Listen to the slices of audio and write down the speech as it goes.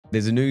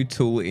There's a new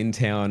tool in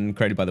town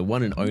created by the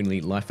one and only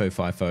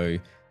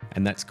LIFO50,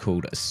 and that's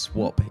called a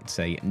swap. It's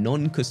a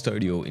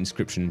non-custodial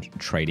inscription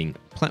trading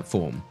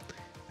platform.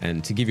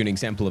 And to give you an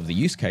example of the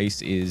use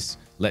case is,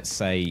 let's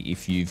say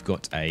if you've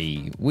got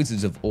a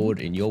Wizards.art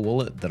in your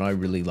wallet that I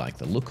really like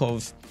the look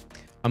of,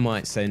 I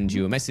might send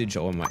you a message,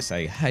 or I might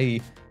say,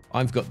 hey,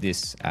 I've got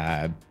this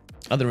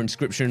other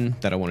inscription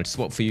that I want to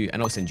swap for you,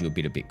 and I'll send you a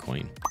bit of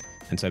Bitcoin.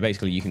 And so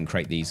basically you can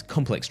create these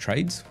complex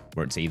trades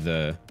where it's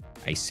either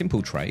a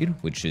simple trade,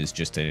 which is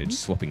just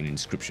swapping an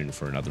inscription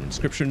for another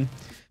inscription,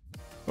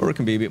 or it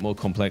can be a bit more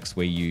complex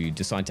where you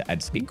decide to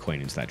add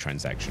Bitcoin into that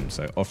transaction.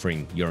 So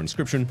offering your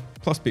inscription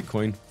plus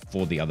Bitcoin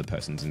for the other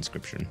person's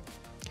inscription.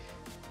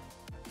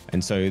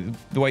 And so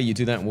the way you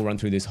do that, and we'll run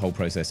through this whole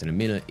process in a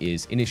minute,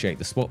 is initiate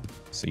the swap.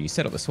 So you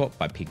set up the swap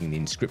by picking the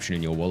inscription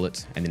in your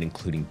wallet and then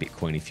including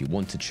Bitcoin if you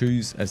want to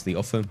choose as the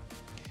offer.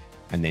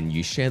 And then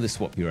you share the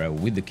swap URL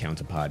with the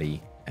counterparty,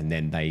 and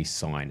then they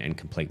sign and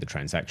complete the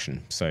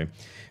transaction. So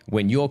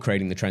when you're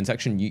creating the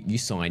transaction, you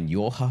sign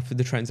your half of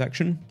the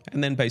transaction,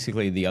 and then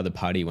basically the other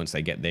party, once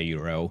they get their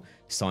URL,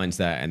 signs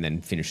that and then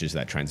finishes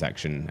that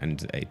transaction.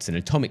 And it's an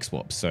atomic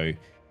swap, so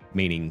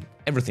meaning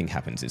everything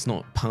happens. It's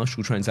not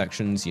partial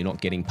transactions. You're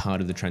not getting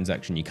part of the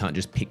transaction. You can't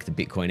just pick the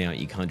Bitcoin out.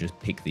 You can't just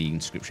pick the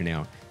inscription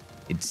out.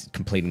 It's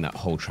completing that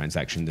whole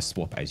transaction, the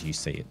swap as you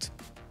see it.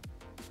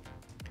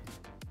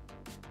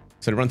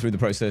 So to run through the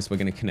process, we're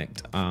going to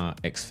connect our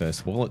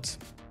xverse wallet.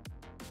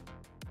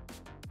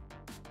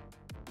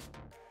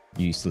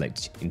 You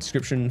select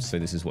inscription, so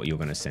this is what you're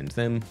going to send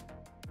them.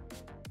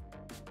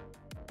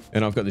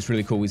 And I've got this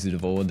really cool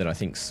Wizard.art that I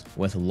think's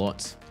worth a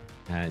lot.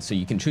 So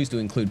you can choose to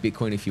include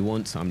Bitcoin if you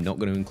want. I'm not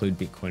going to include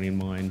Bitcoin in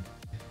mine.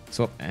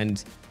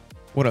 And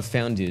what I've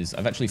found is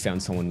I've actually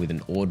found someone with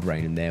an ord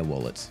rain in their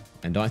wallet.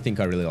 And I think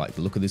I really like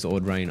the look of this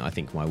ord rain. I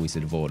think my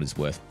Wizard.art is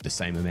worth the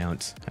same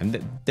amount.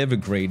 And they've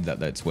agreed that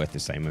that's worth the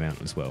same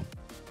amount as well.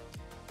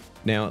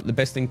 Now, the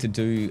best thing to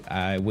do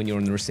when you're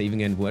on the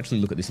receiving end, we'll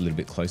actually look at this a little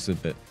bit closer,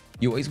 but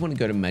you always want to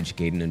go to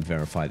Magic Eden and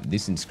verify that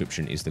this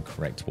inscription is the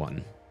correct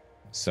one.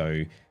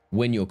 So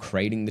when you're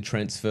creating the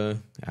transfer,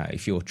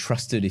 if you're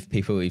trusted,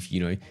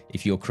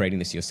 if you're creating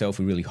this yourself,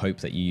 we really hope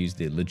that you use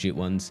the legit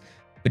ones.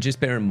 But just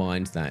bear in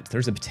mind that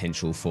there's a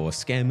potential for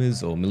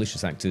scammers or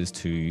malicious actors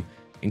to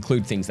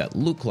include things that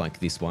look like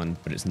this one,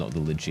 but it's not the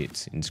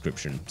legit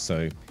inscription.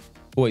 So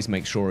always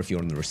make sure if you're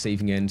on the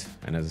receiving end,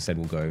 and as I said,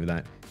 we'll go over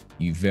that,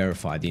 you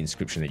verify the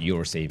inscription that you're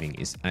receiving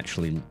is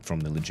actually from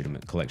the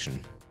legitimate collection.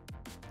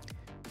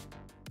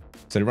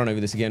 So to run over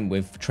this again,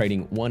 we're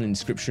trading one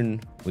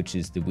inscription, which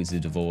is the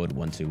Wizard.art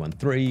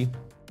 1213.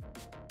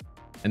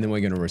 And then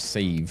we're going to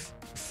receive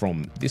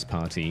from this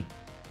party,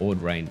 ord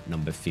rain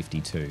number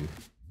 52.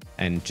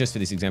 And just for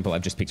this example,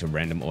 I've just picked a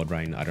random ord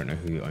rain. I don't know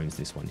who owns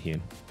this one here.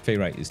 Fee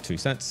rate is 2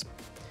 sats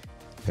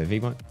per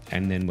VByte.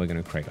 And then we're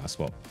going to create our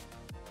swap.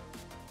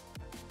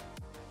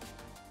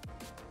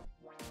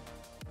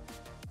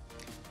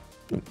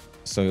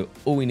 So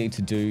all we need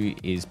to do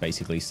is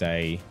basically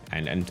say,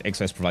 and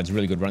xverse provides a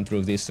really good run through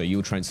of this. So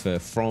you'll transfer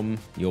from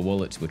your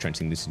wallet, we're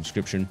transferring this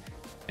inscription,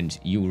 and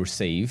you will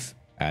receive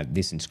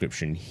this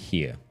inscription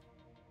here.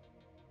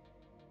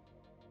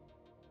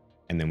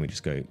 And then we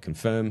just go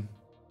confirm.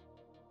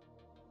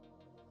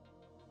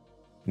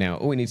 Now,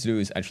 all we need to do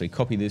is actually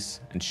copy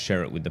this and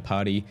share it with the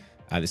party.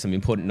 There's some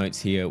important notes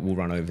here. We'll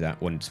run over that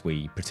once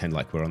we pretend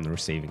like we're on the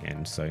receiving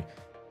end. So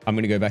I'm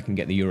going to go back and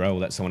get the URL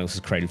that someone else has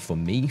created for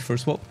me for a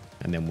swap,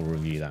 and then we'll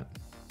review that.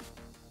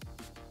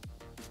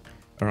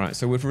 All right,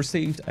 so we've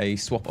received a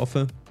swap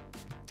offer.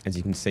 As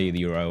you can see,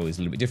 the URL is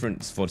a little bit different.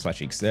 It's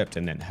 /accept,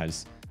 and then it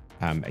has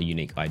a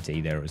unique ID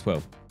there as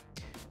well.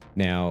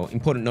 Now,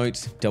 important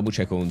note, double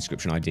check all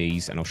inscription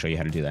IDs, and I'll show you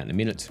how to do that in a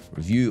minute.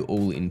 Review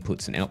all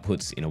inputs and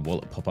outputs in a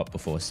wallet pop-up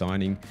before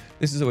signing.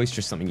 This is always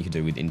just something you can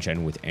do in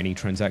general with any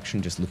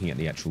transaction, just looking at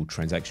the actual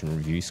transaction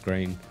review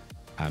screen.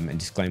 And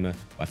disclaimer,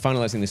 by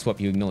finalizing the swap,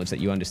 you acknowledge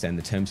that you understand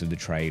the terms of the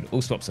trade.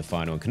 All swaps are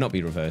final and cannot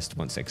be reversed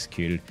once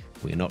executed.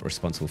 We are not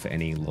responsible for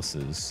any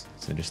losses.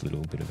 So just a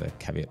little bit of a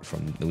caveat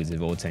from the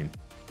Wizard.art team.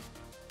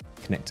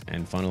 Connect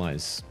and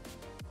finalize.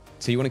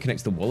 So you want to connect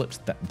to the wallet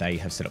that they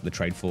have set up the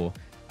trade for.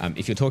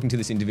 If you're talking to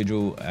this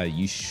individual,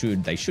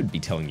 they should be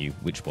telling you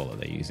which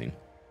wallet they're using.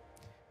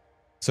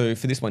 So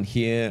for this one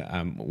here,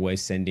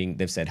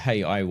 they've said,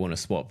 hey, I want to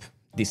swap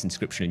this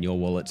inscription in your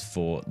wallet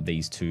for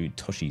these 2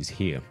 Toshis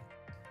here.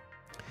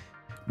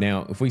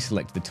 Now, if we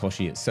select the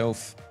Toshi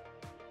itself,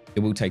 it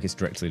will take us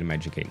directly to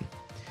Magic Eden.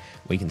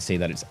 We can see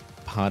that it's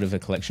part of a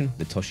collection,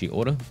 the Toshi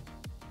order.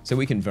 So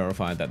we can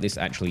verify that this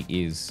actually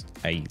is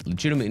a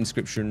legitimate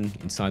inscription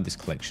inside this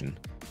collection.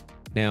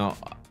 Now,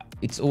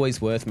 it's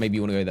always worth, maybe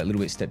you want to go that little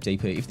bit step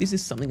deeper. If this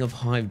is something of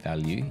high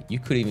value, you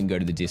could even go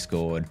to the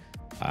Discord,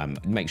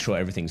 make sure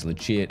everything's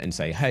legit and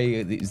say, hey,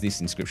 is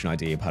this inscription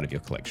ID a part of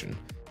your collection?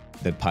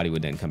 The party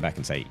would then come back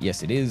and say,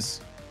 yes, it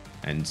is.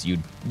 And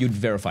you'd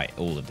verify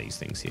all of these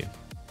things here.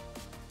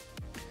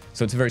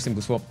 So it's a very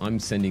simple swap. I'm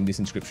sending this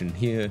inscription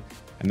here,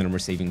 and then I'm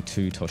receiving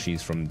 2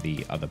 Toshis from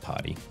the other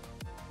party.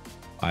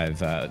 I've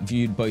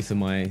viewed both of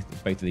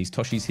these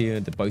Toshis here.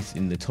 They're both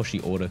in the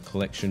Toshi order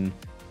collection,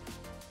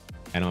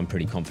 and I'm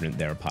pretty confident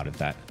they're a part of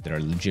that. They're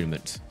a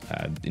legitimate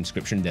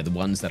inscription. They're the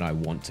ones that I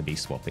want to be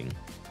swapping.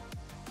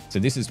 So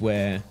this is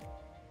where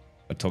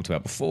I talked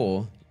about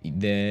before.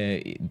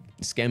 The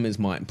scammers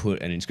might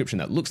put an inscription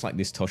that looks like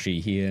this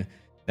Toshi here.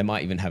 They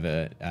might even have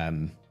a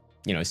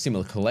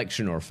similar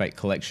collection or a fake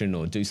collection,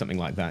 or do something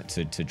like that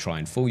to try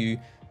and fool you.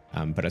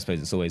 But I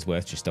suppose it's always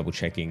worth just double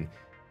checking.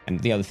 And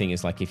the other thing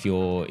is, like, if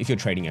you're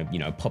trading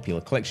a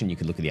popular collection, you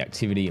could look at the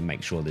activity and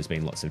make sure there's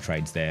been lots of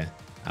trades there.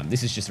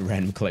 This is just a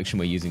random collection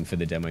we're using for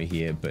the demo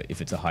here, but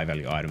if it's a high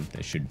value item,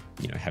 they should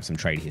have some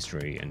trade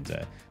history, and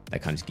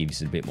that kind of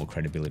gives you a bit more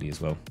credibility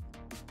as well.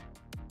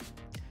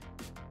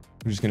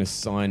 We're just going to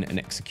sign and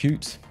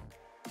execute.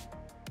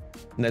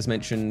 And as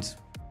mentioned,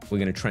 we're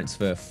going to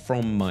transfer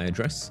from my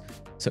address.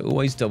 So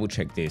always double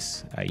check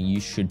this.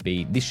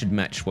 This should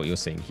match what you're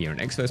seeing here. And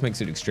xverse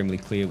makes it extremely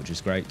clear, which is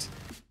great.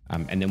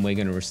 And then we're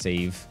going to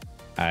receive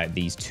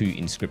these 2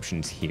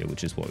 inscriptions here,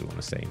 which is what we want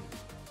to see.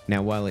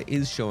 Now, while it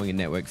is showing a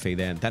network fee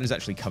there, that is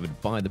actually covered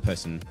by the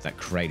person that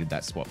created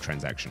that swap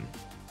transaction.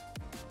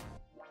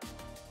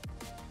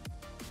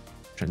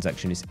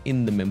 Transaction is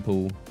in the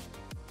mempool.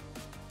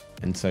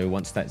 And so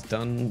once that's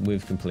done,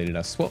 we've completed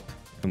our swap,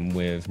 and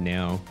we've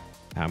now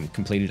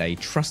completed a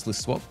trustless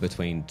swap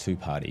between 2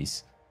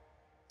 parties.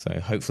 So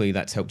hopefully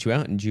that's helped you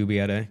out, and you'll be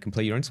able to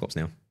complete your own swaps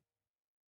now.